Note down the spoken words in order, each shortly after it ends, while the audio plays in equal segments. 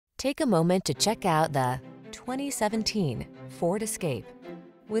Take a moment to check out the 2017 Ford Escape.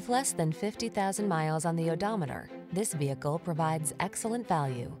 With less than 50,000 miles on the odometer, this vehicle provides excellent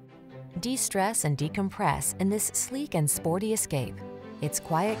value. De-stress and decompress in this sleek and sporty Escape. Its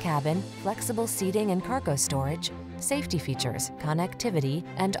quiet cabin, flexible seating and cargo storage, safety features, connectivity,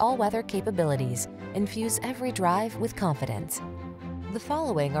 and all-weather capabilities infuse every drive with confidence. The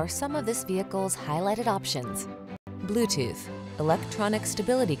following are some of this vehicle's highlighted options: Bluetooth, electronic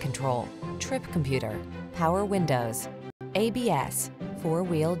stability control, trip computer, power windows, ABS,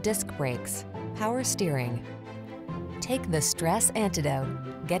 four-wheel disc brakes, power steering. Take the stress antidote.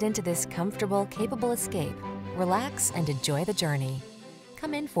 Get into this comfortable, capable Escape. Relax and enjoy the journey.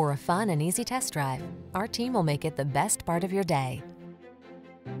 Come in for a fun and easy test drive. Our team will make it the best part of your day.